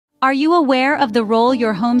Are you aware of the role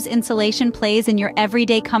your home's insulation plays in your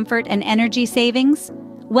everyday comfort and energy savings?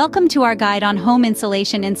 Welcome to our guide on home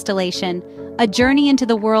insulation installation, a journey into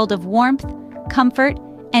the world of warmth, comfort,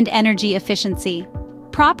 and energy efficiency.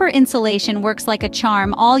 Proper insulation works like a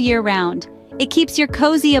charm all year round. It keeps your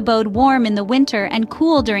cozy abode warm in the winter and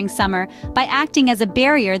cool during summer by acting as a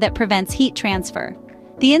barrier that prevents heat transfer.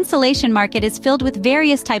 The insulation market is filled with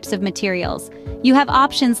various types of materials. You have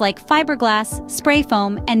options like fiberglass, spray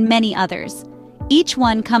foam, and many others. Each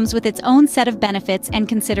one comes with its own set of benefits and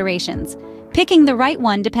considerations. Picking the right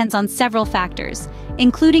one depends on several factors,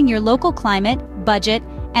 including your local climate, budget,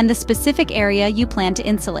 and the specific area you plan to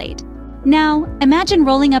insulate. Now, imagine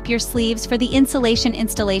rolling up your sleeves for the insulation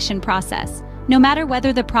installation process. No matter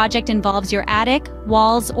whether the project involves your attic,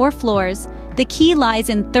 walls, or floors, the key lies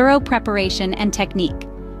in thorough preparation and technique.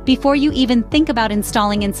 Before you even think about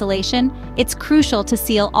installing insulation, it's crucial to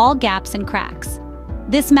seal all gaps and cracks.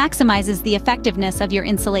 This maximizes the effectiveness of your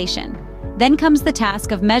insulation. Then comes the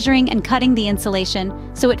task of measuring and cutting the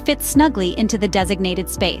insulation so it fits snugly into the designated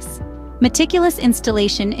space. Meticulous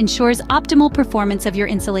installation ensures optimal performance of your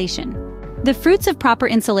insulation. The fruits of proper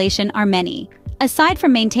insulation are many. Aside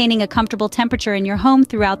from maintaining a comfortable temperature in your home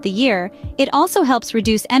throughout the year, it also helps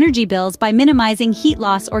reduce energy bills by minimizing heat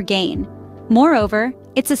loss or gain. Moreover,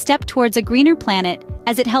 it's a step towards a greener planet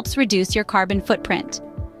as it helps reduce your carbon footprint.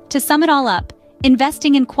 To sum it all up,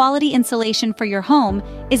 investing in quality insulation for your home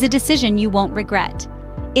is a decision you won't regret.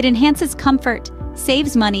 It enhances comfort,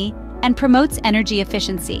 saves money, and promotes energy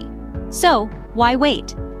efficiency. So, why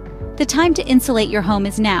wait? The time to insulate your home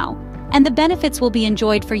is now, and the benefits will be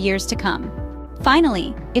enjoyed for years to come.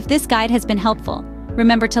 Finally, if this guide has been helpful,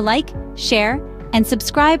 remember to like, share, and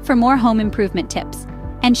subscribe for more home improvement tips.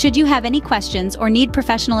 And should you have any questions or need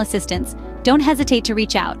professional assistance, don't hesitate to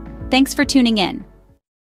reach out. Thanks for tuning in.